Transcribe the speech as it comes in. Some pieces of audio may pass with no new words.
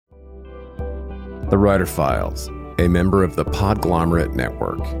The Writer Files, a member of the Podglomerate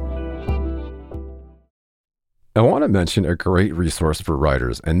Network. I want to mention a great resource for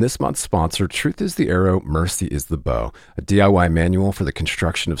writers, and this month's sponsor, Truth is the Arrow, Mercy is the Bow, a DIY manual for the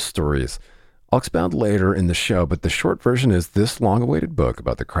construction of stories. I'll expound later in the show, but the short version is this long-awaited book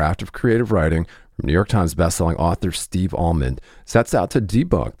about the craft of creative writing from New York Times bestselling author Steve Almond sets out to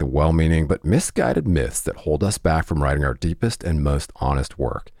debunk the well-meaning but misguided myths that hold us back from writing our deepest and most honest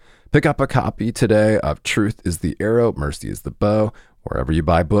work. Pick up a copy today of Truth is the Arrow, Mercy is the Bow, wherever you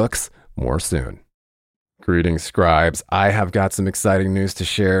buy books. More soon. Greetings, scribes. I have got some exciting news to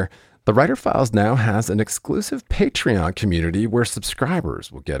share. The Writer Files now has an exclusive Patreon community where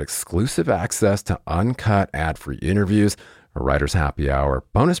subscribers will get exclusive access to uncut ad-free interviews, a writer's happy hour,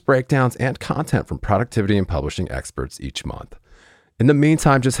 bonus breakdowns, and content from productivity and publishing experts each month. In the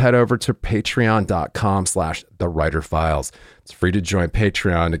meantime, just head over to patreon.com/thewriterfiles. It's free to join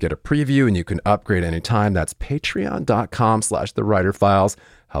Patreon to get a preview, and you can upgrade anytime. That's patreon.com/thewriterfiles.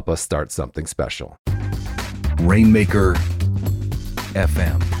 Help us start something special. Rainmaker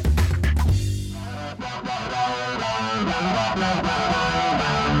FM.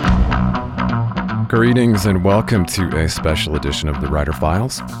 Greetings and welcome to a special edition of The Writer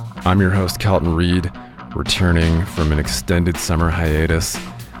Files. I'm your host, Kelton Reed, returning from an extended summer hiatus.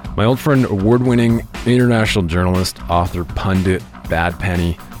 My old friend, award-winning international journalist, author, pundit, Bad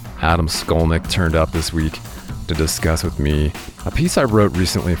Penny, Adam Skolnick turned up this week to discuss with me a piece I wrote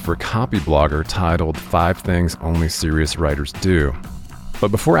recently for Copyblogger titled 5 Things Only Serious Writers Do.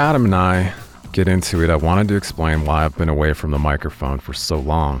 But before Adam and I get into it, I wanted to explain why I've been away from the microphone for so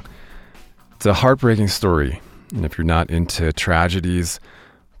long. It's a heartbreaking story, and if you're not into tragedies,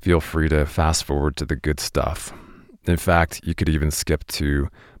 feel free to fast forward to the good stuff. In fact, you could even skip to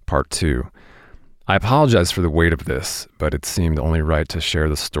part 2. I apologize for the weight of this, but it seemed only right to share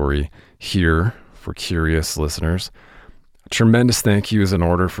the story here for curious listeners. A tremendous thank you is in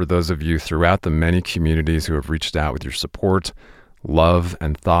order for those of you throughout the many communities who have reached out with your support, love,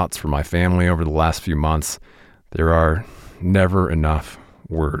 and thoughts for my family over the last few months. There are never enough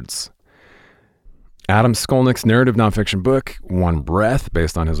words. Adam Skolnick's narrative nonfiction book, One Breath,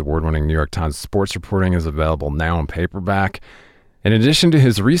 based on his award-winning New York Times sports reporting, is available now in paperback. In addition to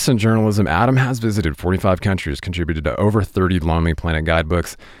his recent journalism, Adam has visited 45 countries, contributed to over 30 Lonely Planet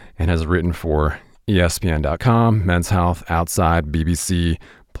guidebooks, and has written for ESPN.com, Men's Health, Outside, BBC,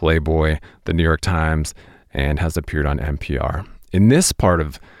 Playboy, The New York Times, and has appeared on NPR. In this part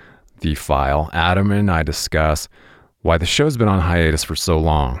of the file, Adam and I discuss why the show's been on hiatus for so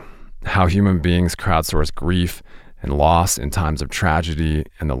long, how human beings crowdsource grief and loss in times of tragedy,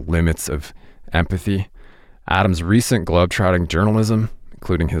 and the limits of empathy, Adam's recent globetrotting journalism,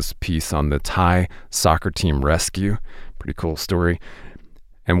 including his piece on the Thai soccer team rescue, pretty cool story,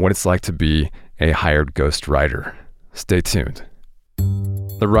 and what it's like to be a hired ghostwriter. Stay tuned.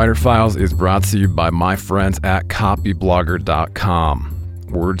 The Writer Files is brought to you by my friends at Copyblogger.com.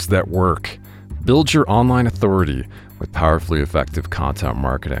 Words that work. Build your online authority with powerfully effective content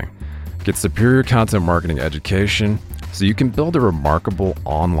marketing. Get superior content marketing education so you can build a remarkable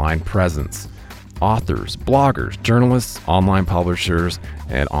online presence. Authors, bloggers, journalists, online publishers,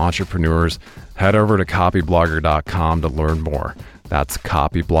 and entrepreneurs, head over to Copyblogger.com to learn more. That's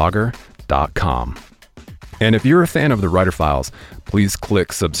Copyblogger.com. And if you're a fan of The Writer Files, please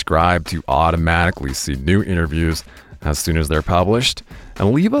click subscribe to automatically see new interviews as soon as they're published,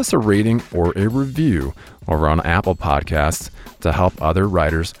 and leave us a rating or a review over on Apple Podcasts to help other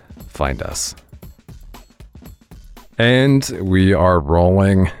writers find us. And we are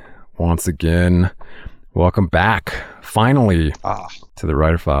rolling once again. Welcome back, finally, to The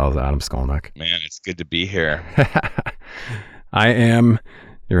Writer Files, Adam Skolnick. Man, it's good to be here. I am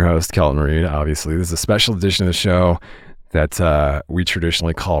your host, Kelton Reed, obviously. This is a special edition of the show that we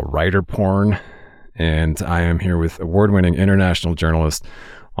traditionally call Writer Porn. And I am here with award-winning international journalist,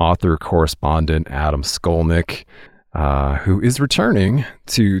 author, correspondent Adam Skolnick, who is returning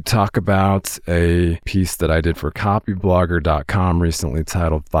to talk about a piece that I did for Copyblogger.com recently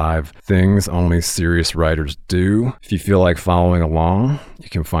titled 5 Things Only Serious Writers Do. If you feel like following along, you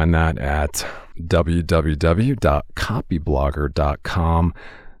can find that at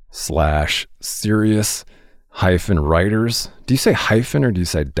www.copyblogger.com/serious-writers. Do you say hyphen or do you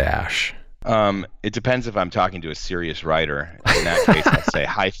say dash? It depends if I'm talking to a serious writer. In that case, I'll say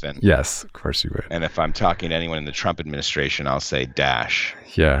hyphen. Yes, of course you would. And if I'm talking to anyone in the Trump administration, I'll say dash.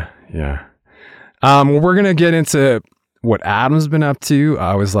 Yeah. Well, we're going to get into what Adam's been up to.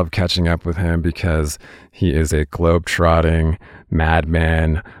 I always love catching up with him because he is a globe-trotting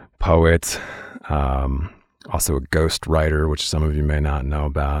madman, poet, also a ghost writer, which some of you may not know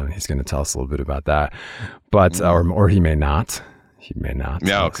about. And he's going to tell us a little bit about that. But, or he may not. He may not.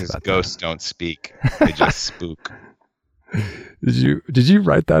 No, because ghosts don't speak. They just spook. Did you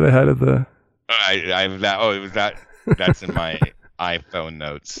write that ahead of the... That's in my iPhone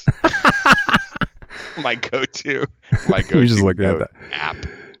notes. my go-to You're just looking at that app.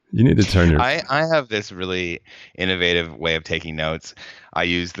 You need to turn your... I have this really innovative way of taking notes. I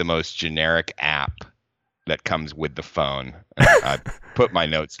use the most generic app that comes with the phone. I put my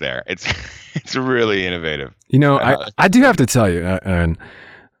notes there. It's really innovative. You know, I do have to tell you, and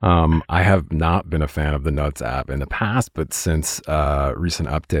I have not been a fan of the Notes app in the past, but since recent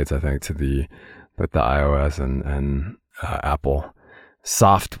updates, I think, to both the iOS and Apple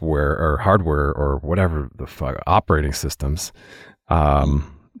software or hardware or whatever the fuck operating systems,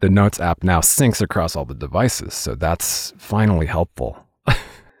 the Notes app now syncs across all the devices. So that's finally helpful.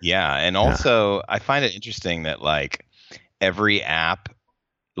 Yeah, and also I find it interesting that like every app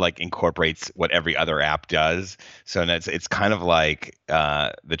like incorporates what every other app does. So it's kind of like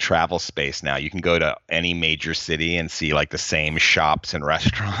the travel space now. You can go to any major city and see like the same shops and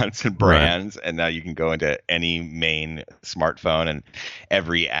restaurants and brands, and now you can go into any main smartphone and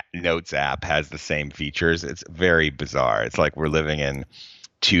every Notes app has the same features. It's very bizarre. It's like we're living in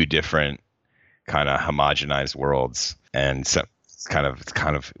two different kind of homogenized worlds, and so it's kind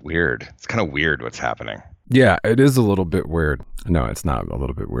of weird. It's kind of weird what's happening. Yeah, it is a little bit weird. No, it's not a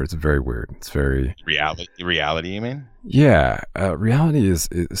little bit weird. It's very weird. It's very... Reality, you mean? Yeah. Reality is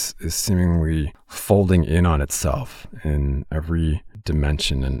seemingly folding in on itself in every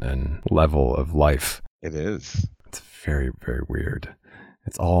dimension and level of life. It is. It's very, very weird.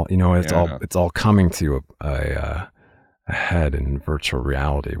 It's all, it's all coming to a head in virtual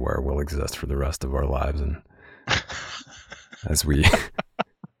reality where we'll exist for the rest of our lives, and as we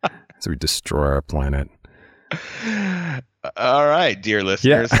destroy our planet. All right, dear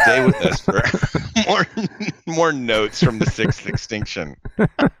listeners, stay with us for more notes from the sixth extinction. The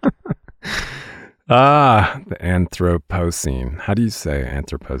Anthropocene. How do you say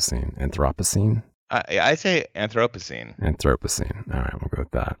Anthropocene? Anthropocene? I say Anthropocene. Anthropocene. All right, we'll go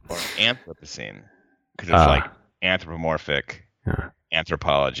with that. Or Anthropocene, because it's like anthropomorphic,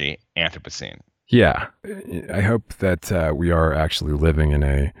 anthropology, Anthropocene. Yeah, I hope that we are actually living in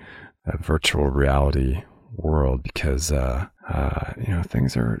a virtual reality world, because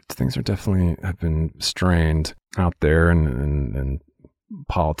things are definitely have been strained out there and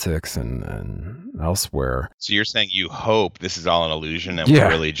politics and elsewhere. So you're saying you hope this is all an illusion and we're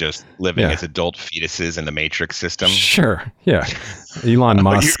really just living as adult fetuses in the Matrix system? Sure. Yeah. Elon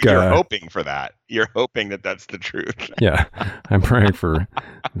Musk. You're hoping for that. You're hoping that that's the truth. Yeah. I'm praying for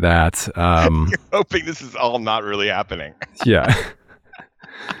that. You're hoping this is all not really happening. Yeah.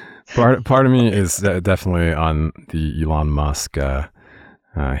 Part of me is definitely on the Elon Musk.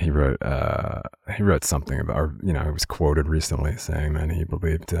 He wrote something about, or he was quoted recently saying that he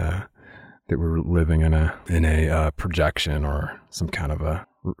believed that we were living in a projection or some kind of a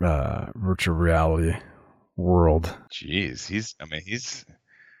virtual reality world. Jeez, he's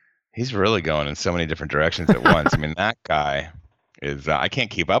really going in so many different directions at once. I mean, that guy is I can't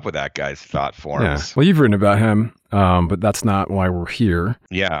keep up with that guy's thought forms. Yeah. Well, you've written about him, but that's not why we're here.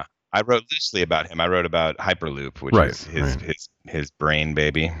 Yeah. I wrote loosely about him. I wrote about Hyperloop, which is his brain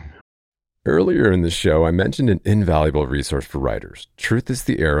baby. Earlier in the show, I mentioned an invaluable resource for writers. Truth is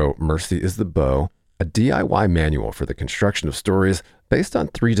the Arrow, Mercy is the Bow, a DIY manual for the construction of stories based on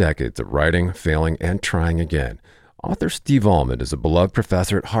 3 decades of writing, failing, and trying again. Author Steve Almond is a beloved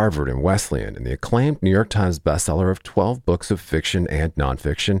professor at Harvard and Wesleyan and the acclaimed New York Times bestseller of 12 books of fiction and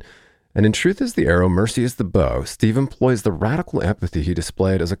nonfiction. And in Truth is the Arrow, Mercy is the Bow, Steve employs the radical empathy he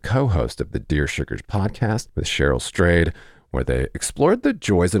displayed as a co-host of the Dear Sugars podcast with Cheryl Strayed, where they explored the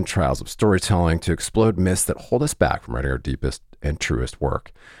joys and trials of storytelling to explode myths that hold us back from writing our deepest and truest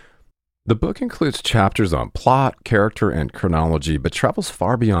work. The book includes chapters on plot, character, and chronology, but travels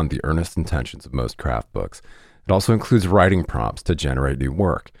far beyond the earnest intentions of most craft books. It also includes writing prompts to generate new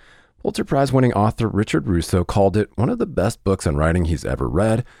work. Pulitzer Prize-winning author Richard Russo called it one of the best books on writing he's ever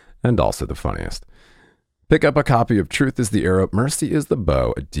read, and also the funniest. Pick up a copy of Truth is the Arrow, Mercy is the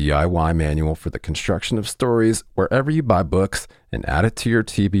Bow, a DIY manual for the construction of stories, wherever you buy books, and add it to your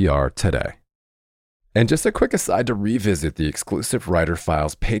TBR today. And just a quick aside to revisit the exclusive Writer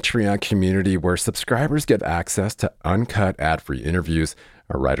Files Patreon community, where subscribers get access to uncut ad-free interviews,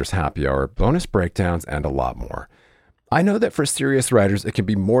 a writer's happy hour, bonus breakdowns, and a lot more. I know that for serious writers, it can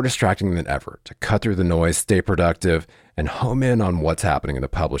be more distracting than ever to cut through the noise, stay productive, and home in on what's happening in the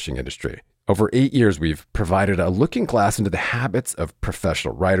publishing industry. Over 8 years, we've provided a looking glass into the habits of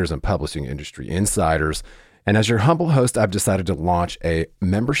professional writers and publishing industry insiders, And as your humble host, I've decided to launch a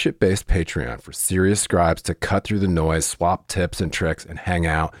membership-based Patreon for serious scribes to cut through the noise, swap tips and tricks, and hang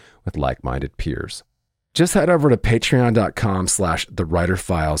out with like-minded peers. Just head over to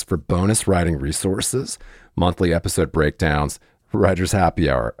patreon.com/thewriterfiles for bonus writing resources, monthly episode breakdowns, Writer's Happy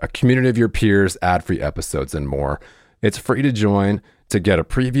Hour, a community of your peers, ad-free episodes, and more. It's free to join, to get a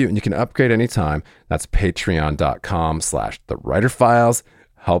preview, and you can upgrade anytime. That's patreon.com/thewriterfiles.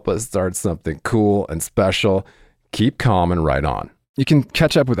 Help us start something cool and special. Keep calm and write on. You can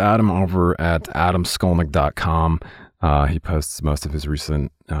catch up with Adam over at adamskolnick.com. He posts most of his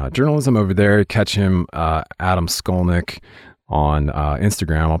recent journalism over there. Catch him, Adam Skolnick, on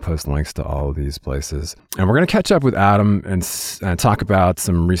Instagram. I'll post links to all of these places. And we're going to catch up with Adam and talk about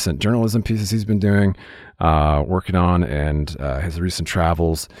some recent journalism pieces he's been doing, working on, and his recent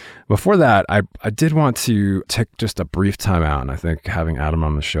travels. Before that, I did want to take just a brief time out, and I think having Adam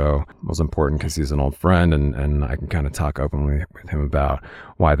on the show was important because he's an old friend, and I can kind of talk openly with him about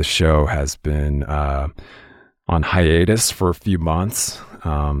why the show has been on hiatus for a few months,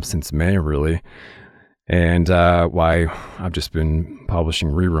 since May, really. And why I've just been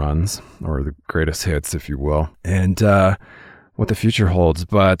publishing reruns, or the greatest hits, if you will, and what the future holds.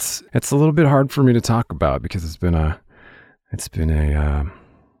 But it's a little bit hard for me to talk about because it's been a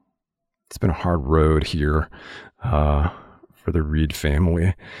hard road here for the Reed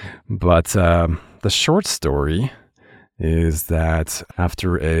family. But the short story is that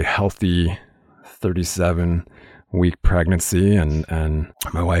after a healthy 37-week pregnancy, and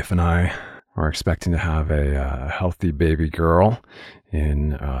my wife and I are expecting to have a healthy baby girl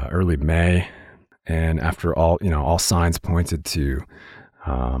in early May, and after all signs pointed to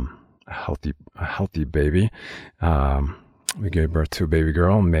a healthy baby, we gave birth to a baby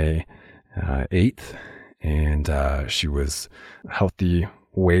girl May 8th, and she was healthy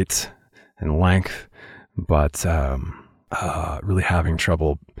weight and length, but really having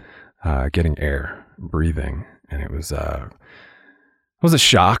trouble getting air, breathing, and it was a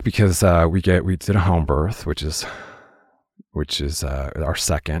shock because we did a home birth, which is our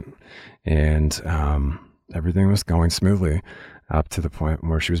second, and everything was going smoothly up to the point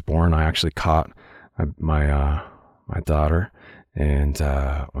where she was born. I actually caught my daughter, and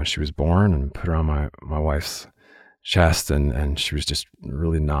when she was born, and put her on my wife's chest, and she was just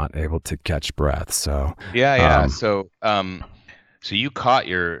really not able to catch breath. So So you caught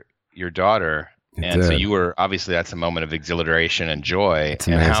your daughter. And so you were, obviously that's a moment of exhilaration and joy.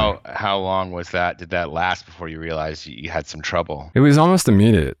 And how long was that? Did that last before you realized you had some trouble? It was almost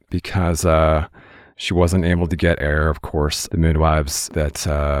immediate because she wasn't able to get air. Of course, the midwives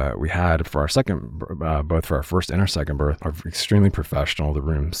that we had for our both for our first and our second birth, are extremely professional. The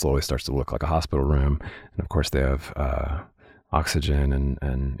room slowly starts to look like a hospital room. And of course they have oxygen and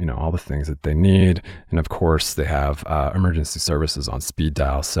all the things that they need, and of course they have emergency services on speed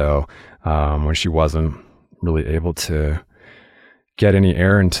dial. So when she wasn't really able to get any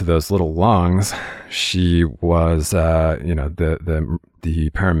air into those little lungs, she was the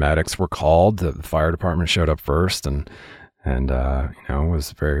paramedics were called. The fire department showed up first, and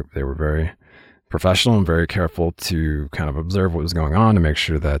they were very professional and very careful to kind of observe what was going on to make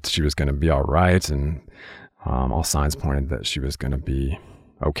sure that she was going to be all right, and all signs pointed that she was going to be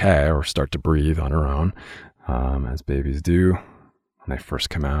okay or start to breathe on her own, as babies do when they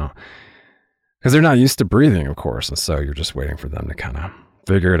first come out, because they're not used to breathing, of course, and so you're just waiting for them to kind of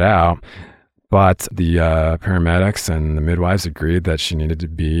figure it out. But the paramedics and the midwives agreed that she needed to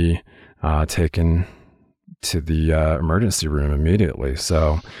be taken to the emergency room immediately.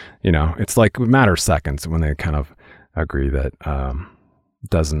 So, it's like a matter of seconds when they kind of agree that it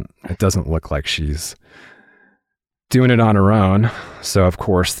doesn't look like she's doing it on her own. So of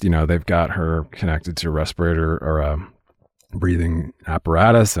course, they've got her connected to a respirator or a breathing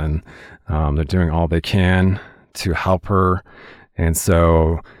apparatus, and they're doing all they can to help her. And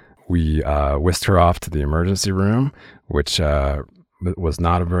so we whisked her off to the emergency room, which was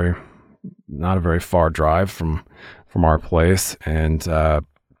not a very far drive from our place. And I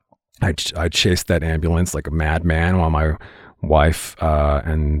chased that ambulance like a madman while my wife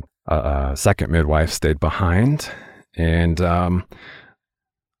and second midwife stayed behind, and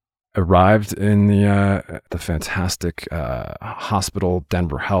arrived in the fantastic hospital,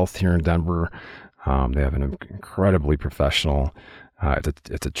 Denver Health, here in Denver. They have an incredibly professional.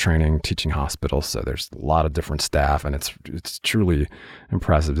 It's a training teaching hospital, so there's a lot of different staff, and it's truly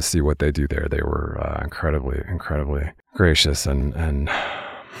impressive to see what they do there. They were incredibly gracious, and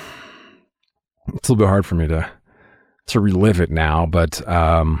it's a little bit hard for me to relive it now, but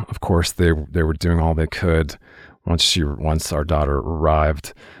of course they were doing all they could once our daughter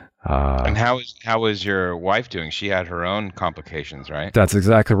arrived And how was your wife doing? She had her own complications, right? That's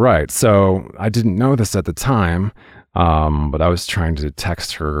exactly right. So I didn't know this at the time, but I was trying to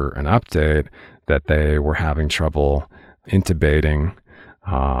text her an update that they were having trouble intubating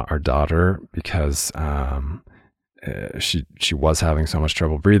our daughter because she was having so much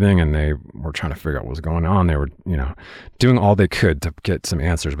trouble breathing, and they were trying to figure out what was going on. They were, doing all they could to get some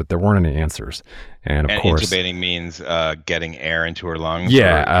answers, but there weren't any answers. And of course, intubating means getting air into her lungs.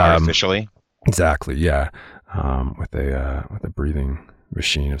 Yeah, artificially. Exactly. Yeah, with a breathing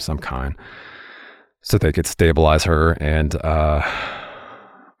machine of some kind, so they could stabilize her. And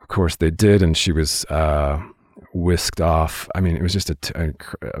of course, they did, and she was whisked off. I mean, it was just it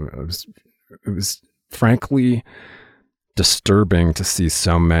was frankly disturbing to see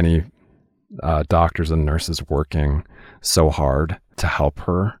so many doctors and nurses working so hard to help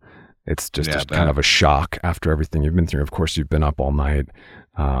her. It's just kind of a shock after everything you've been through. Of course, you've been up all night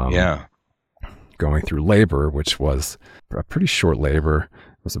going through labor, which was a pretty short labor.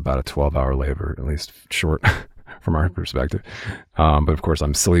 It was about a 12-hour labor, at least short from our perspective. But of course,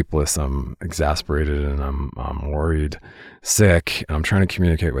 I'm sleepless, I'm exasperated, and I'm worried, sick. And I'm trying to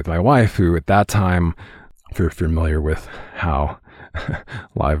communicate with my wife, who at that time, if you're familiar with how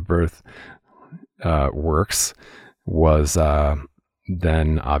live birth works, was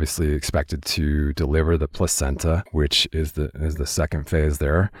then obviously expected to deliver the placenta, which is the second phase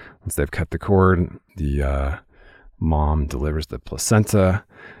there. Once they've cut the cord, the mom delivers the placenta.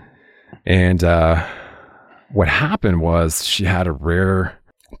 And what happened was she had a rare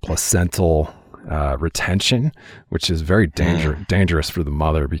placental retention, which is very dangerous for the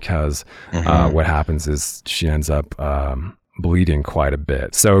mother, because what happens is she ends up bleeding quite a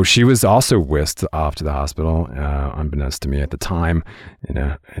bit. So she was also whisked off to the hospital, unbeknownst to me at the time, in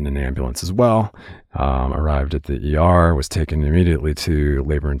an ambulance as well. Arrived at the ER, was taken immediately to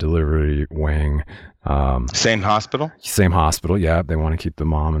labor and delivery wing. Same hospital? Same hospital, yeah. They want to keep the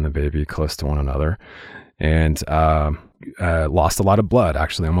mom and the baby close to one another. And lost a lot of blood,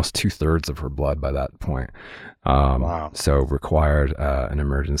 actually, almost 2/3 of her blood by that point. Wow. So required an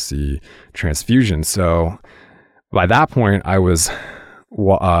emergency transfusion. So by that point, I was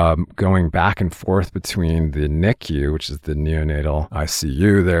going back and forth between the NICU, which is the neonatal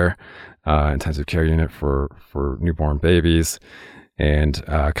ICU there, intensive care unit for newborn babies, and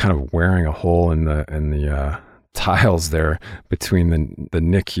kind of wearing a hole in the tiles there between the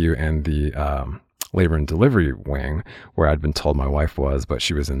NICU and the labor and delivery wing, where I'd been told my wife was, but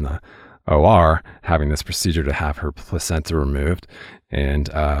she was in the OR having this procedure to have her placenta removed, and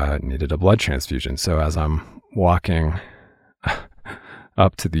needed a blood transfusion. So as I'm walking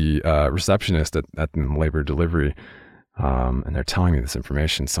up to the receptionist at the labor delivery, and they're telling me this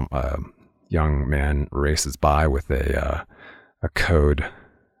information, some young man races by with a code,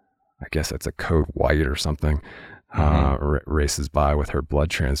 I guess it's a code white or something, races by with her blood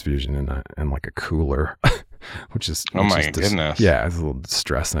transfusion in like a cooler, which is goodness. Yeah, it's a little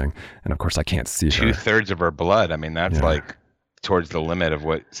distressing. And of course, I can't see her. 2/3 of her blood. I mean, that's like towards the limit of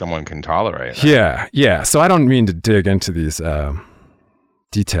what someone can tolerate. Yeah. So I don't mean to dig into these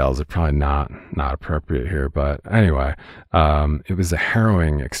details. They're probably not appropriate here, but anyway, it was a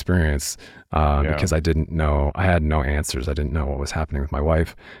harrowing experience because I didn't know. I had no answers. I didn't know what was happening with my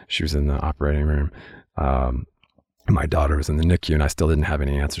wife. She was in the operating room. My daughter was in the NICU, and I still didn't have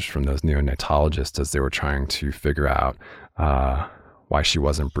any answers from those neonatologists as they were trying to figure out why she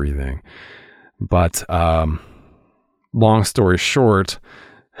wasn't breathing. But long story short,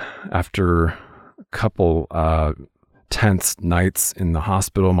 after a couple tense nights in the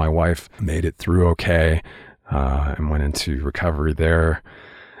hospital, my wife made it through okay and went into recovery there.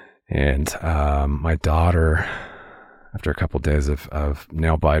 And my daughter, after a couple days of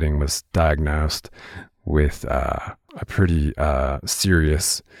nail biting, was diagnosed with a pretty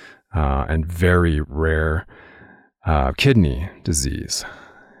serious and very rare kidney disease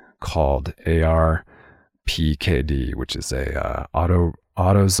called ARPKD, which is a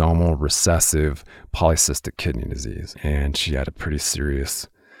autosomal recessive polycystic kidney disease. And she had a pretty serious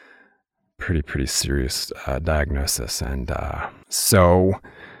diagnosis. And so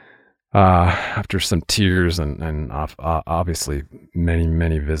after some tears and obviously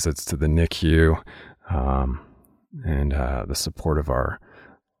many visits to the NICU, and the support of our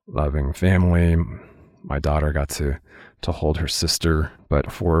loving family, my daughter got to hold her sister.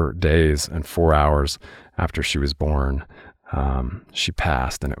 But 4 days and 4 hours after she was born, she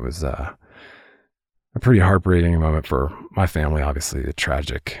passed, and it was a pretty heartbreaking moment for my family. Obviously, a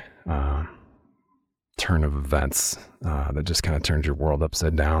tragic turn of events that just kind of turns your world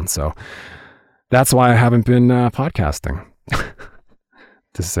upside down. So that's why I haven't been podcasting.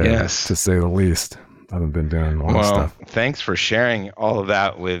 Yes. to say the least. I haven't been doing a lot of Well, stuff. thanks for sharing all of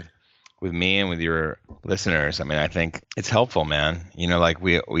that with me and with your listeners. I mean, I think it's helpful, man. You know, like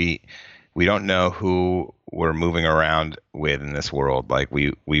we don't know who we're moving around with in this world. Like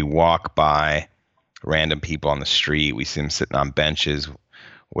we walk by random people on the street. We see them sitting on benches.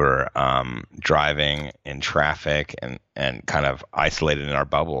 We're driving in traffic and kind of isolated in our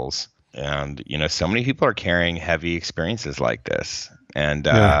bubbles. And, you know, so many people are carrying heavy experiences like this. And,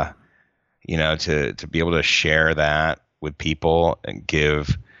 you know, to be able to share that with people and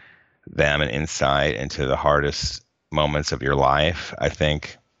give them an insight into the hardest moments of your life, I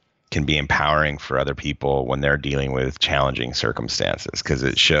think can be empowering for other people when they're dealing with challenging circumstances, because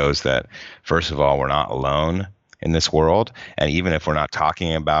it shows that, first of all, we're not alone in this world. And even if we're not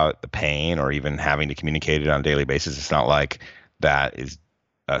talking about the pain or even having to communicate it on a daily basis, it's not like that is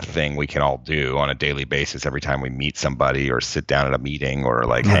a thing we can all do on a daily basis every time we meet somebody or sit down at a meeting or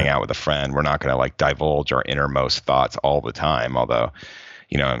like hang out with a friend. We're not going to like divulge our innermost thoughts all the time, although,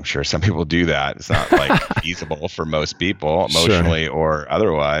 you know, I'm sure some people do that. It's not like feasible for most people, emotionally or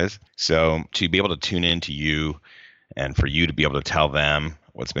otherwise. So to be able to tune into you and for you to be able to tell them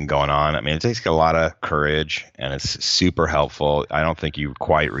what's been going on, I mean, it takes a lot of courage and it's super helpful. I don't think you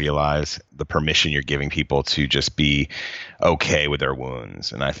quite realize the permission you're giving people to just be okay with their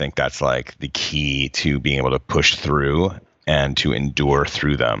wounds. And I think that's like the key to being able to push through and to endure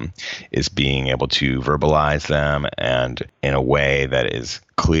through them, is being able to verbalize them and in a way that is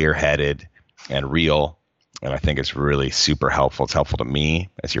clear-headed and real. And I think it's really super helpful. It's helpful to me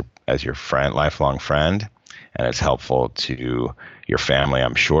as your friend, lifelong friend, and it's helpful to your family,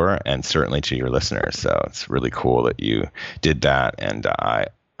 I'm sure, and certainly to your listeners. So it's really cool that you did that, and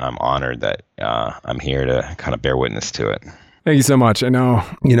I'm honored that I'm here to kind of bear witness to it. Thank you so much. I know,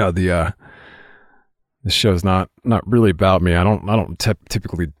 you know, the show's not really about me. I don't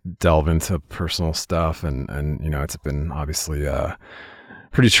typically delve into personal stuff, and you know, it's been obviously a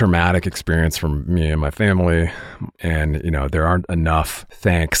pretty traumatic experience for me and my family, and you know, there aren't enough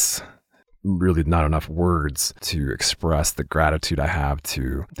thanks, really not enough words to express the gratitude I have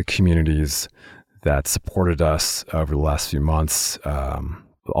to the communities that supported us over the last few months,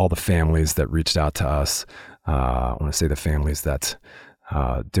 all the families that reached out to us. I want to say the families that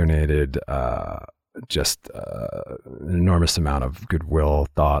donated just an enormous amount of goodwill,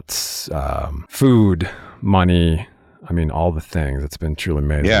 thoughts, food, money. I mean, all the things. It's been truly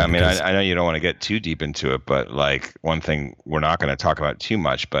amazing. Yeah, I mean, I know you don't want to get too deep into it, but like one thing we're not going to talk about too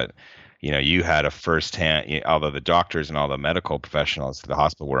much, but you know, you had a firsthand, although the doctors and all the medical professionals at the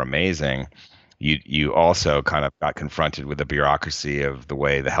hospital were amazing, you also kind of got confronted with the bureaucracy of the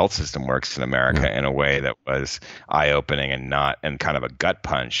way the health system works in America in a way that was eye-opening and kind of a gut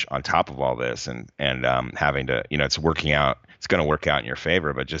punch on top of all this, and having to, you know, it's going to work out in your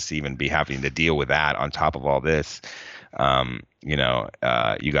favor, but just even be having to deal with that on top of all this, you know,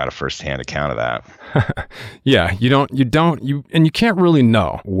 you got a firsthand account of that. Yeah, you can't really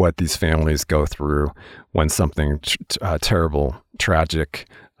know what these families go through when something terrible, tragic,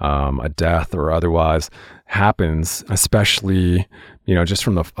 a death or otherwise happens, especially, you know, just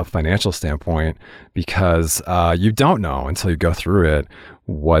from a financial standpoint, because you don't know until you go through it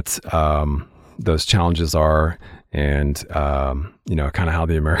what those challenges are, and you know, kind of how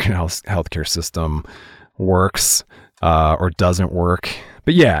the American healthcare system works or doesn't work.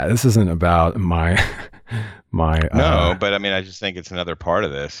 But yeah, this isn't about my no, but I mean, I just think it's another part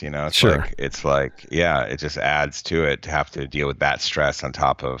of this, you know. It's like yeah, it just adds to it to have to deal with that stress on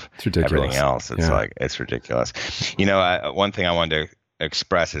top of everything else. It's like, it's ridiculous. You know, one thing I wanted to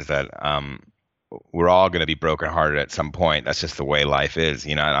express is that we're all going to be brokenhearted at some point. That's just the way life is,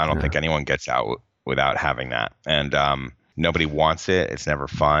 you know. I don't think anyone gets out without having that, and nobody wants it. It's never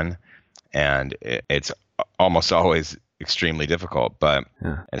fun, and it's almost always extremely difficult, but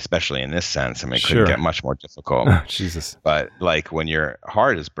especially in this sense, I mean, it couldn't get much more difficult. Jesus. But like when your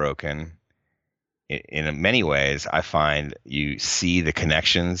heart is broken, in many ways, I find you see the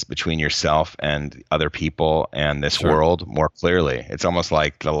connections between yourself and other people and this world more clearly. It's almost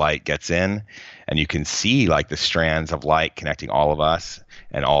like the light gets in and you can see like the strands of light connecting all of us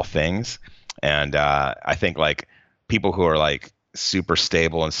and all things. And I think like people who are like super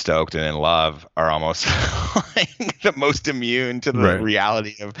stable and stoked and in love are almost like the most immune to the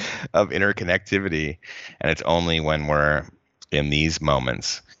reality of interconnectivity. And it's only when we're in these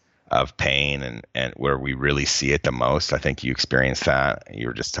moments of pain and where we really see it the most. I think you experienced that. You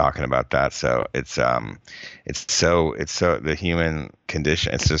were just talking about that. So it's so the human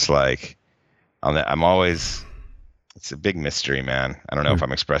condition. It's just like I'm always, it's a big mystery, man. I don't know if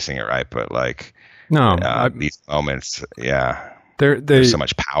I'm expressing it right, but like no, these moments, yeah. there's so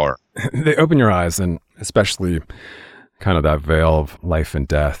much power. They open your eyes, and especially kind of that veil of life and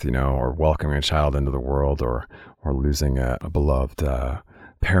death, or welcoming a child into the world, or losing a beloved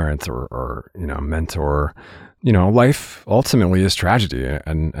parent or mentor. Life ultimately is tragedy,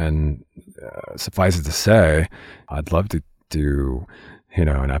 and suffice it to say, I'd love to do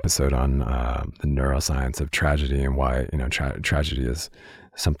an episode on the neuroscience of tragedy and why tragedy is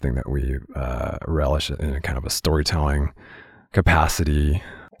something that we relish in a kind of a storytelling capacity.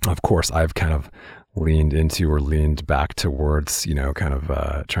 Of course, I've kind of leaned back towards kind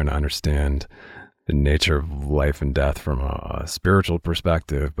of trying to understand the nature of life and death from a spiritual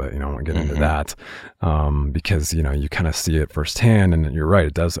perspective, but I won't get into that because you kind of see it firsthand, and you're right,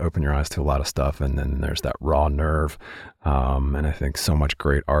 it does open your eyes to a lot of stuff, and then there's that raw nerve, and I think so much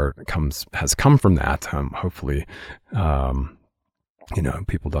great art has come from that. Hopefully,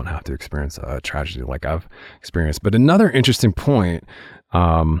 people don't have to experience a tragedy like I've experienced. But another interesting point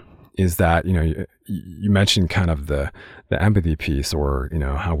is that you mentioned kind of the empathy piece, or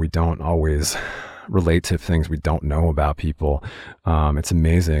how we don't always relate to things we don't know about people. It's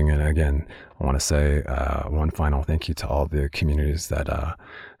amazing. And again, I want to say one final thank you to all the communities that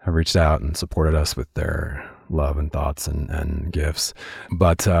have reached out and supported us with their love and thoughts and gifts.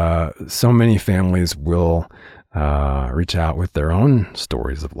 But so many families will reach out with their own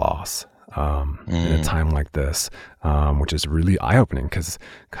stories of loss in a time like this, which is really eye-opening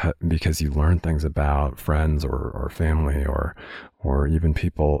because you learn things about friends or family or even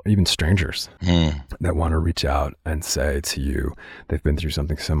people, even strangers that want to reach out and say to you they've been through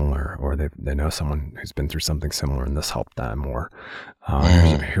something similar, or they know someone who's been through something similar and this helped them, or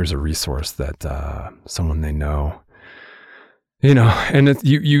here's a resource that someone they know. And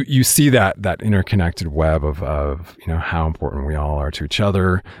you see that interconnected web of how important we all are to each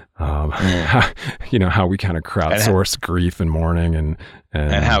other, how we kind of crowdsource grief and mourning, and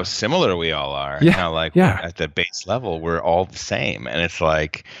how similar we all are. Yeah, how at the base level we're all the same, and it's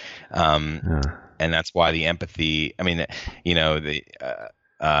like, and that's why the empathy. I mean,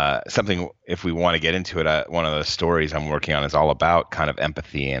 something, if we want to get into it, one of the stories I'm working on is all about kind of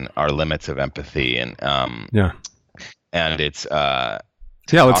empathy and our limits of empathy, and and it's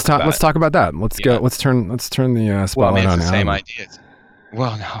let's talk about that. Let's turn the spotlight well, I mean, it's on the same ideas.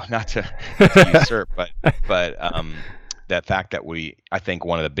 Well, no, not to usurp, but that fact that I think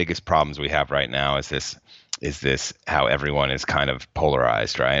one of the biggest problems we have right now is this how everyone is kind of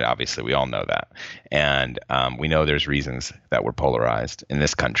polarized, right? Obviously, we all know that, and we know there's reasons that we're polarized in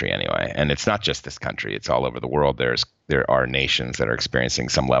this country anyway, and it's not just this country; it's all over the world. There are nations that are experiencing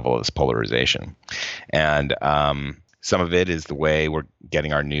some level of this polarization, and some of it is the way we're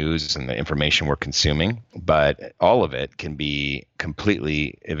getting our news and the information we're consuming, but all of it can be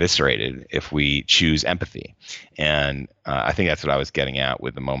completely eviscerated if we choose empathy. And I think that's what I was getting at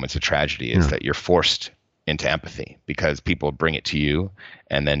with the moments of tragedy, is that you're forced into empathy because people bring it to you,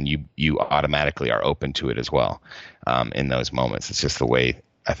 and then you automatically are open to it as well in those moments. It's just the way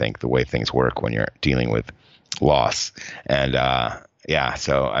things work when you're dealing with loss. And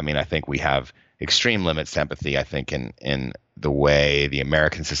so I mean, I think we have extreme limits to empathy, I think, in the way the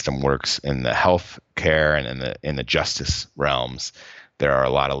American system works in the health care and in the justice realms. There are a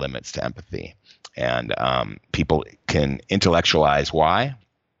lot of limits to empathy, and people can intellectualize why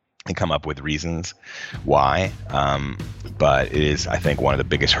and come up with reasons why, but it is, I think, one of the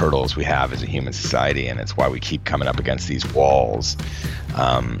biggest hurdles we have as a human society, and it's why we keep coming up against these walls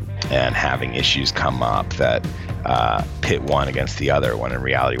and having issues come up that pit one against the other, when in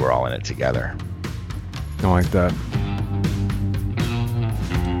reality we're all in it together. I like that.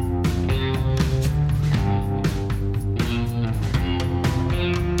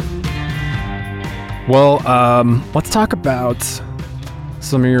 Well, let's talk about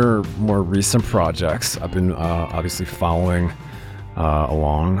some of your more recent projects. I've been obviously following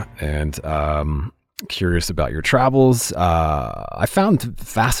along and curious about your travels. I found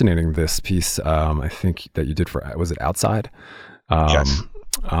fascinating this piece, I think, that you did for, was it Outside? Yes.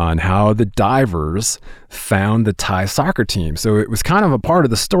 On how the divers found the Thai soccer team. So it was kind of a part of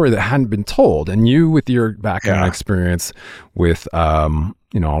the story that hadn't been told. And you, with your background experience with,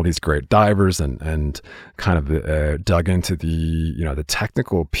 all these great divers and kind of dug into the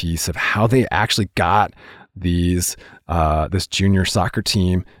technical piece of how they actually got this junior soccer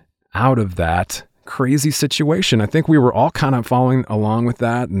team out of that crazy situation. I think we were all kind of following along with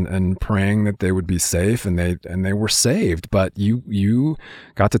that and praying that they would be safe, and they were saved. But you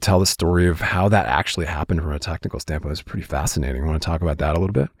got to tell the story of how that actually happened from a technical standpoint. It was pretty fascinating. Want to talk about that a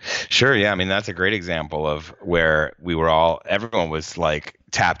little bit? Sure. Yeah. I mean, that's a great example of where everyone was like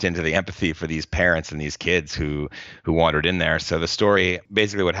tapped into the empathy for these parents and these kids who wandered in there. So the story,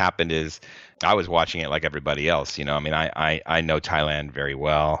 basically what happened is I was watching it like everybody else. I mean, I know Thailand very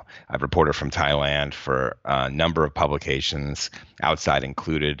well. I've reported from Thailand for a number of publications, outside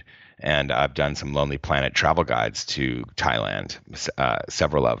included, and I've done some Lonely Planet travel guides to Thailand,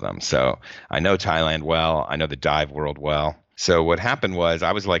 several of them. So I know Thailand well. I know the dive world well. So what happened was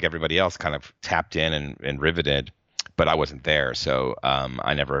I was like everybody else, kind of tapped in and riveted, but I wasn't there. So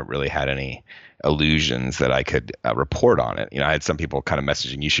I never really had any illusions that I could report on it. I had some people kind of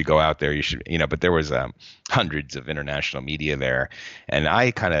messaging, you should go out there, you should, but there was hundreds of international media there. And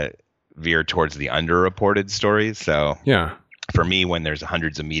I kind of veered towards the underreported stories. So yeah. For me, when there's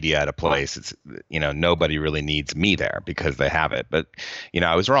hundreds of media at a place, it's, nobody really needs me there because they have it. But,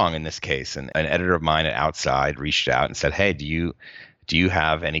 I was wrong in this case. And an editor of mine at Outside reached out and said, hey, do you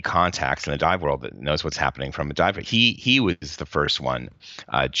have any contacts in the dive world that knows what's happening from a diver? He was the first one.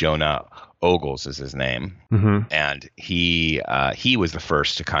 Jonah Ogles is his name. Mm-hmm. And he was the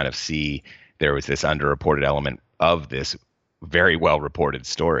first to kind of see there was this underreported element of this very well reported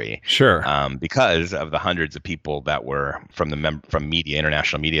story. Sure. Because of the hundreds of people that were from media,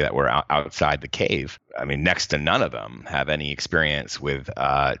 international media, that were outside the cave. I mean, next to none of them have any experience with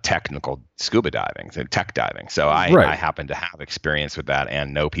technical scuba diving, so tech diving. So I happen to have experience with that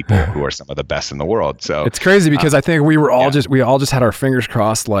and know people who are some of the best in the world. So it's crazy because I think we all just had our fingers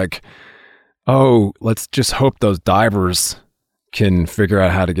crossed, like, oh, let's just hope those divers can figure out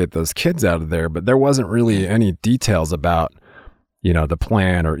how to get those kids out of there. But there wasn't really any details about the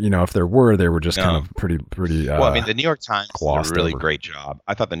plan, or, if there were, they were just kind of pretty. Well, I mean, the New York Times did a really over. Great job.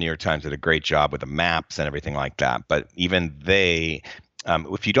 I thought the New York Times did a great job with the maps and everything like that. But even they,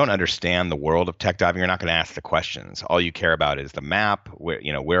 if you don't understand the world of tech diving, you're not going to ask the questions. All you care about is the map.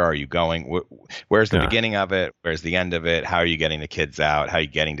 Where are you going? Where's the beginning of it? Where's the end of it? How are you getting the kids out? How are you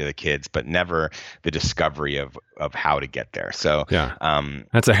getting to the kids? But never the discovery of how to get there. So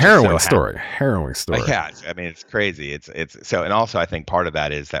that's a harrowing story. Harrowing story. Yeah, I mean, it's crazy. It's so, and also I think part of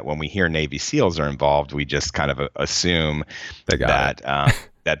that is that when we hear Navy SEALs are involved, we just kind of assume that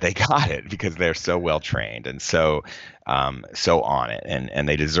they got it because they're so well trained and so on it, and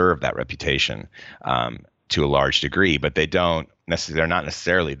they deserve that reputation to a large degree. But they're not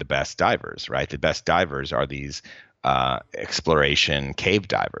necessarily the best divers, right? The best divers are these exploration cave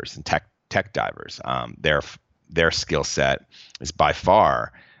divers and tech divers. Their skill set is by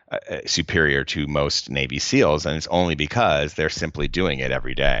far superior to most Navy SEALs, and it's only because they're simply doing it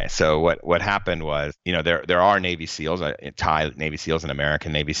every day. So what happened was, there are Navy SEALs, Thai Navy SEALs and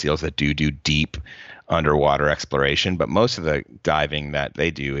American Navy SEALs that do deep underwater exploration, but most of the diving that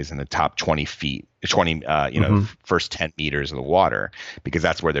they do is in the top 20 feet, first 10 meters of the water, because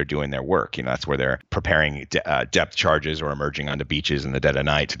that's where they're doing their work. That's where they're preparing depth charges or emerging onto beaches in the dead of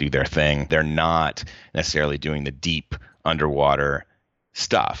night to do their thing. They're not necessarily doing the deep underwater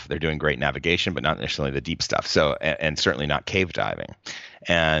stuff. They're doing great navigation, but not necessarily the deep stuff. So, and certainly not cave diving.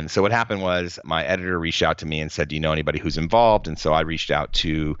 And so what happened was my editor reached out to me and said, do you know anybody who's involved? And so I reached out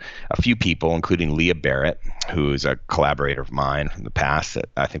to a few people, including Leah Barrett, who's a collaborator of mine from the past that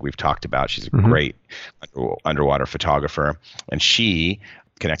I think we've talked about. She's a great underwater photographer. And she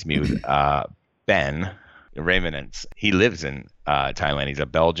connected me with Ben Remanence. He lives in Thailand. He's a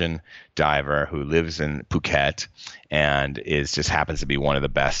Belgian diver who lives in Phuket and just happens to be one of the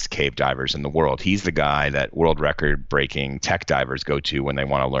best cave divers in the world. He's the guy that world record breaking tech divers go to when they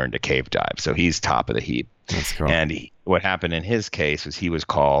want to learn to cave dive. So he's top of the heap. That's cool. And what happened in his case was he was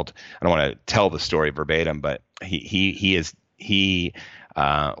called, I don't want to tell the story verbatim, but he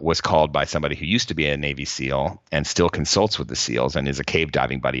was called by somebody who used to be a Navy SEAL and still consults with the SEALs and is a cave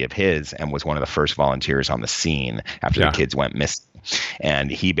diving buddy of his, and was one of the first volunteers on the scene after the kids went missing.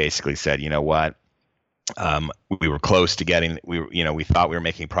 And he basically said, you know what? We were close to getting, we thought we were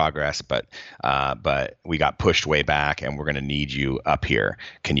making progress, but we got pushed way back, and we're going to need you up here.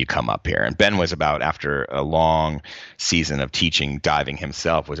 Can you come up here? And Ben was after a long season of teaching diving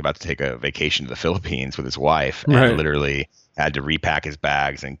himself, was about to take a vacation to the Philippines with his wife, and literally had to repack his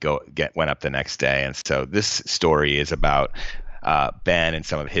bags and went up the next day. And so this story is about Ben and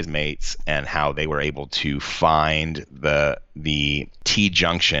some of his mates and how they were able to find the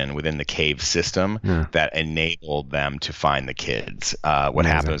T-junction within the cave system that enabled them to find the kids. What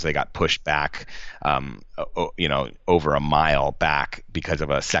happened was they got pushed back, over a mile back because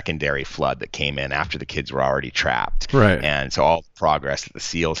of a secondary flood that came in after the kids were already trapped. Right. And so all the progress that the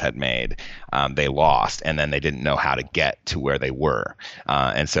SEALs had made, they lost, and then they didn't know how to get to where they were.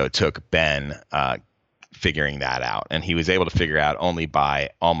 And so it took Ben figuring that out. And he was able to figure out only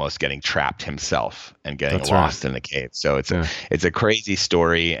by almost getting trapped himself and getting That's lost right. in the cave. So it's a crazy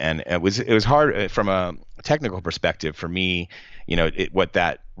story, and it was hard from a technical perspective for me. What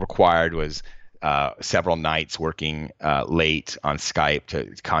that required was several nights working late on Skype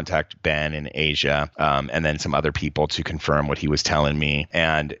to contact Ben in Asia, and then some other people to confirm what he was telling me.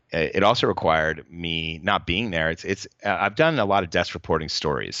 And it also required me not being there. I've done a lot of desk reporting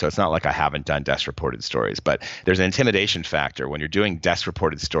stories, so it's not like I haven't done desk reported stories, but there's an intimidation factor when you're doing desk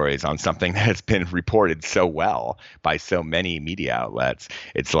reported stories on something that has been reported so well by so many media outlets.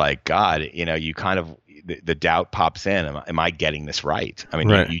 It's like, God, you kind of, the doubt pops in. Am I getting this right? I mean,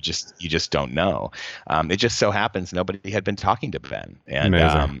 Right. you just don't know. It just so happens nobody had been talking to Ben, and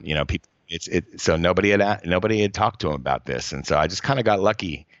people. So nobody had talked to him about this, and so I just kind of got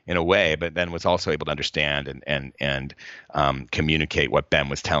lucky in a way, but then was also able to understand and communicate what Ben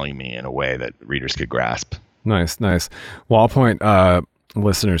was telling me in a way that readers could grasp. Nice. Well, I'll point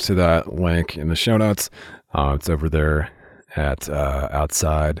listeners to that link in the show notes. It's over there at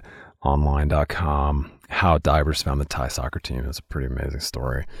outsideonline.com. How divers found the Thai soccer team. It's a pretty amazing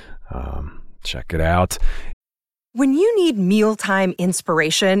story. Check it out. When you need mealtime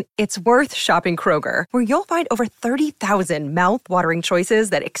inspiration, it's worth shopping Kroger, where you'll find over 30,000 mouth-watering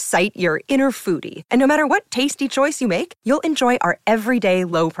choices that excite your inner foodie. And no matter what tasty choice you make, you'll enjoy our everyday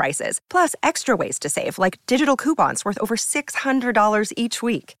low prices, plus extra ways to save, like digital coupons worth over $600 each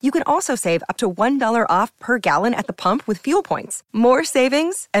week. You can also save up to $1 off per gallon at the pump with fuel points. More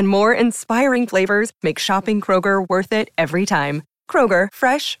savings and more inspiring flavors make shopping Kroger worth it every time. Kroger,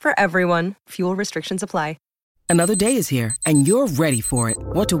 fresh for everyone. Fuel restrictions apply. Another day is here, and you're ready for it.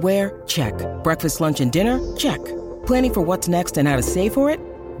 What to wear? Check. Breakfast, lunch, and dinner? Check. Planning for what's next and how to save for it?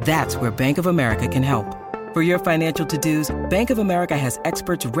 That's where Bank of America can help. For your financial to-dos, Bank of America has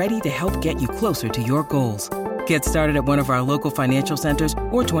experts ready to help get you closer to your goals. Get started at one of our local financial centers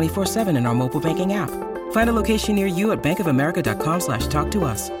or 24/7 in our mobile banking app. Find a location near you at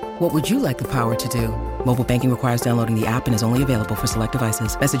bankofamerica.com/talktous. What would you like the power to do? Mobile banking requires downloading the app and is only available for select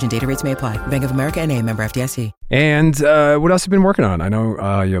devices. Message and data rates may apply. Bank of America N.A., member FDIC. And what else have you been working on? I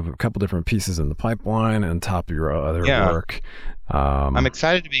know you have a couple different pieces in the pipeline on top of your other work. I'm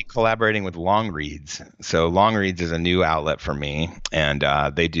excited to be collaborating with Longreads. So Longreads is a new outlet for me, and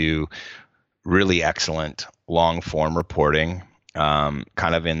they do really excellent long-form reporting,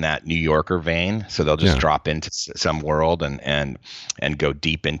 kind of in that New Yorker vein. So they'll just drop into some world and go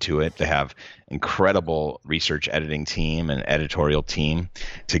deep into it. They have incredible research editing team and editorial team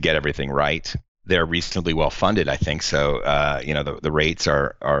to get everything right. They're reasonably well funded, I think. So the rates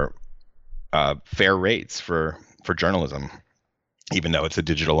are fair rates for journalism, even though it's a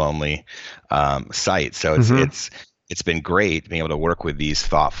digital only site. So it's been great being able to work with this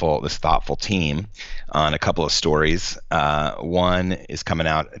thoughtful team on a couple of stories. One is coming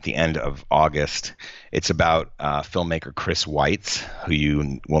out at the end of August. It's about filmmaker Chris Weitz, who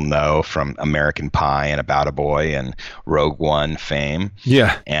you will know from American Pie and About a Boy and Rogue One fame.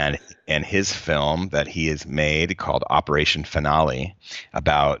 Yeah. And his film that he has made called Operation Finale,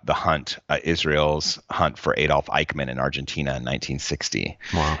 about the hunt, Israel's hunt for Adolf Eichmann in Argentina in 1960.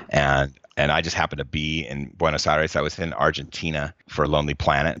 Wow. And I just happened to be in Buenos Aires. I was in Argentina for Lonely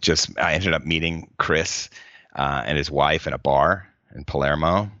Planet. I ended up meeting Chris and his wife in a bar in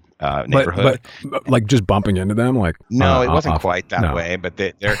Palermo neighborhood. But like just bumping into them? No, it wasn't quite that way, but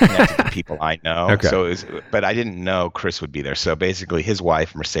they're connected to people I know. Okay. So but I didn't know Chris would be there. So basically his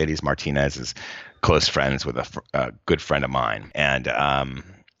wife, Mercedes Martinez, is close friends with a good friend of mine. And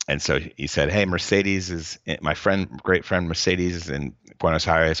so he said, hey, my great friend Mercedes is in Buenos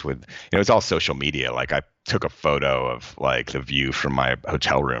Aires with, it's all social media. Like I took a photo of like the view from my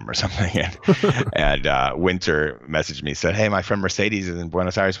hotel room or something. And Winter messaged me, said, hey, my friend Mercedes is in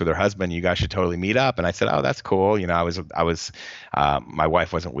Buenos Aires with her husband. You guys should totally meet up. And I said, oh, that's cool. My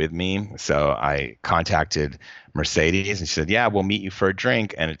wife wasn't with me. So I contacted Mercedes and she said, yeah, we'll meet you for a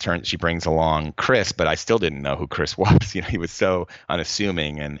drink. And it turns she brings along Chris, but I still didn't know who Chris was. He was so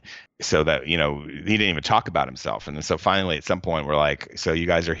unassuming. And so that, he didn't even talk about himself. And then so finally at some point we're like, so you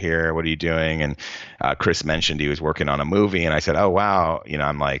guys are here, what are you doing? And Chris mentioned he was working on a movie. And I said, oh, wow.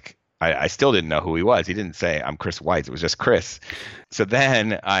 I'm like, I still didn't know who he was. He didn't say I'm Chris Weitz. It was just Chris. So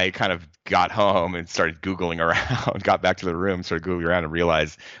then I kind of got home and started Googling around, got back to the room, started Googling around and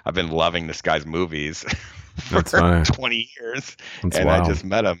realized I've been loving this guy's movies for 20 years. That's and wild. I just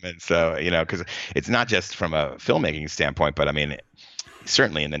met him. And so, because it's not just from a filmmaking standpoint, but I mean,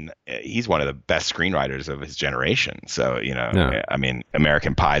 certainly he's one of the best screenwriters of his generation. So, Yeah. I mean,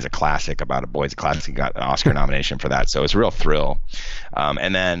 American Pie is a classic about a boy's a classic. He got an Oscar nomination for that. So it's a real thrill.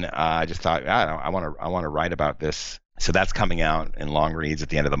 And then I just thought, I want to write about this. So that's coming out in long reads at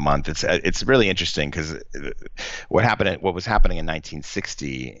the end of the month. It's really interesting because what was happening in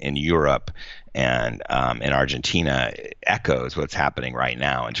 1960 in Europe and in Argentina echoes what's happening right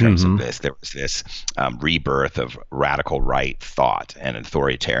now in terms of this. There was this rebirth of radical right thought and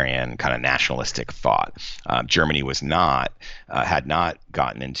authoritarian kind of nationalistic thought. Germany had not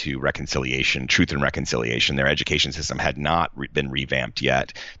gotten into reconciliation, truth and reconciliation. Their education system had not been revamped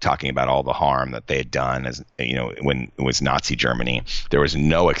yet, talking about all the harm that they had done as when it was Nazi Germany. There was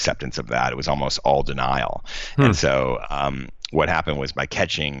no acceptance of that. It was almost all denial. And so what happened was by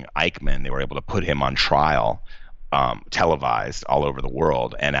catching Eichmann, they were able to put him on trial, televised all over the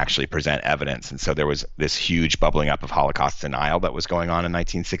world, and actually present evidence. And so there was this huge bubbling up of Holocaust denial that was going on in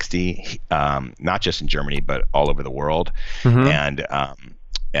 1960, not just in Germany, but all over the world. And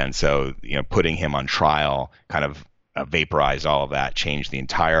so, putting him on trial kind of vaporized all of that, changed the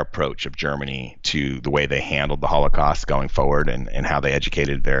entire approach of Germany to the way they handled the Holocaust going forward and how they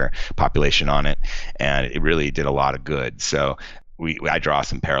educated their population on it. And it really did a lot of good. So I draw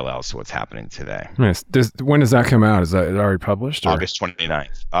some parallels to what's happening today. Nice. When does that come out? Is that already published? Or? August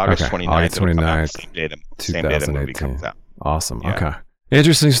 29th. August 29th. Same day the movie comes out. Awesome. Yeah. Okay.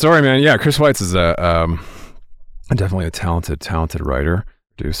 Interesting story, man. Yeah, Chris Weitz is definitely a talented writer,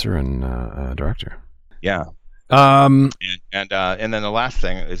 producer, and director. Yeah. And then the last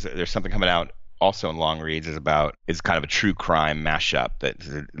thing is there's something coming out also in long reads is kind of a true crime mashup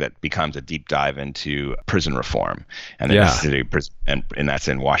that becomes a deep dive into prison reform and the necessity of prison, and that's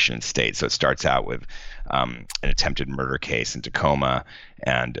in Washington State. So it starts out with an attempted murder case in Tacoma,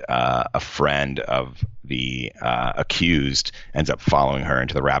 and a friend of the accused ends up following her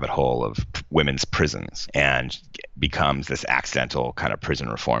into the rabbit hole of women's prisons and becomes this accidental kind of prison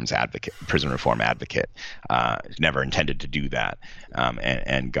reform advocate. Never intended to do that,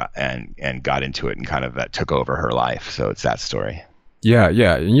 and got into it, and kind of that took over her life. So it's that story. Yeah.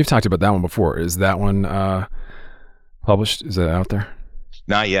 And you've talked about that one before. Is that one published? Is that out there?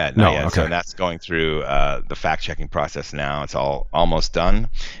 Not yet. Okay. So that's going through the fact-checking process now. It's all almost done,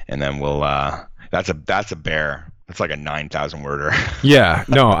 and then we'll. That's a bear. It's like a 9,000 worder. Yeah.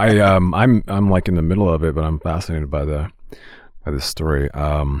 No, I'm like in the middle of it, but I'm fascinated by this story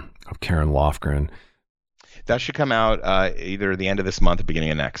of Karen Lofgren. That should come out either the end of this month or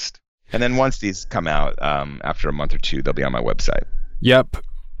beginning of next. And then once these come out, after a month or two, they'll be on my website. Yep.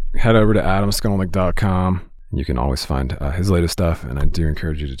 Head over to adamskolnick.com. You can always find his latest stuff, and I do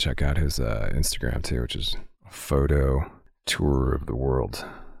encourage you to check out his Instagram too, which is a photo tour of the world.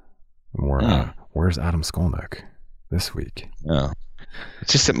 Where's Adam Skolnick this week? Oh,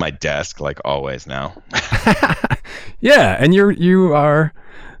 it's just at my desk, like always now. Yeah, and you are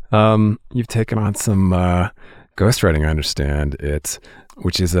you've taken on some ghostwriting. I understand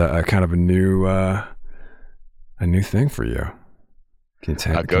which is a kind of a new thing for you. Can you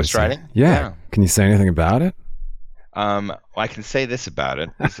ghostwriting? Yeah. Can you say anything about it? I can say this about it.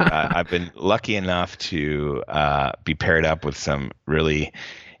 I've been lucky enough to be paired up with some really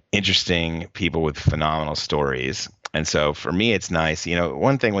interesting people with phenomenal stories. And so for me, it's nice.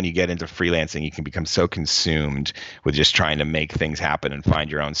 One thing when you get into freelancing, you can become so consumed with just trying to make things happen and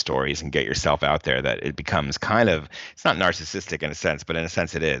find your own stories and get yourself out there that it becomes kind of, it's not narcissistic in a sense, but in a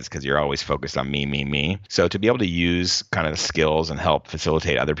sense it is, because you're always focused on me. So to be able to use kind of the skills and help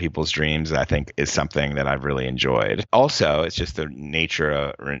facilitate other people's dreams, I think is something that I've really enjoyed. Also, it's just the nature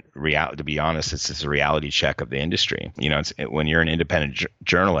of reality. To be honest, it's just a reality check of the industry. When you're an independent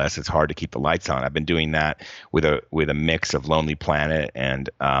journalist, it's hard to keep the lights on. I've been doing that with a mix of Lonely Planet and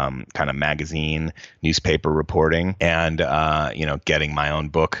kind of magazine, newspaper reporting, and getting my own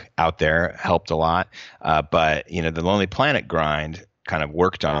book out there helped a lot. But the Lonely Planet grind kind of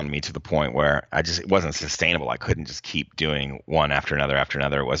worked on me to the point where it wasn't sustainable. I couldn't just keep doing one after another.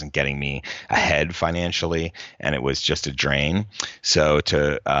 It wasn't getting me ahead financially, and it was just a drain. So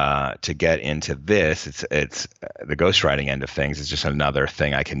to get into this, it's the ghostwriting end of things is just another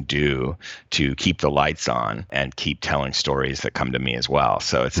thing I can do to keep the lights on and keep telling stories that come to me as well.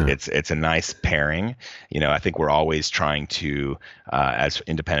 So it's a nice pairing. I think we're always trying to, as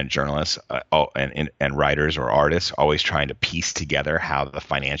independent journalists and writers or artists, always trying to piece together how the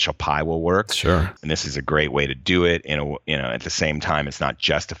financial pie will work. Sure. And this is a great way to do it. At the same time, it's not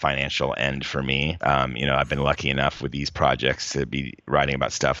just a financial end for me. I've been lucky enough with these projects to be writing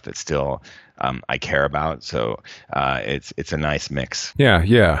about stuff that still I care about. So it's a nice mix. Yeah.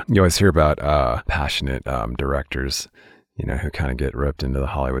 You always hear about passionate directors, who kind of get ripped into the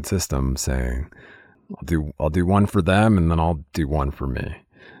Hollywood system saying, I'll do one for them and then I'll do one for me.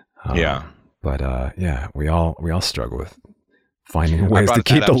 But we all struggle with finding ways to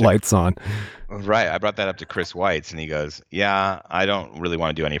keep the lights on. Right. I brought that up to Chris Weitz and he goes, yeah, I don't really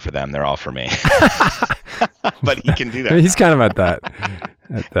want to do any for them. They're all for me. But he can do that. He's kind of at that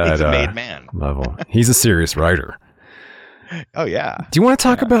he's a made man level. He's a serious writer. Oh, yeah. Do you want to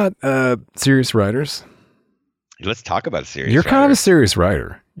talk about serious writers? Let's talk about serious You're writers. kind of a serious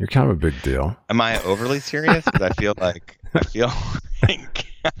writer. You're kind of a big deal. Am I overly serious? Because I feel like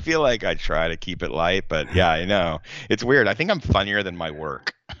I try to keep it light, but yeah, I know. It's weird. I think I'm funnier than my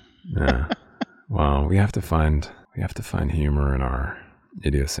work. Yeah. Well, we have to find humor in our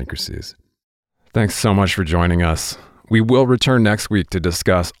idiosyncrasies. Thanks so much for joining us. We will return next week to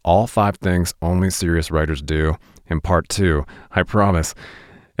discuss all 5 things only serious writers do in part 2, I promise.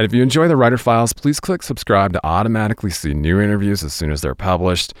 And if you enjoy the Writer Files, please click subscribe to automatically see new interviews as soon as they're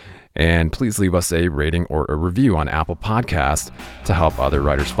published. And please leave us a rating or a review on Apple Podcasts to help other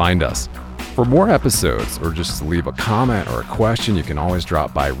writers find us. For more episodes or just to leave a comment or a question, you can always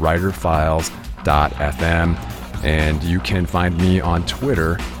drop by writerfiles.fm. And you can find me on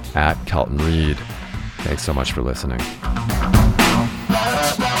Twitter @KeltonReid. Thanks so much for listening.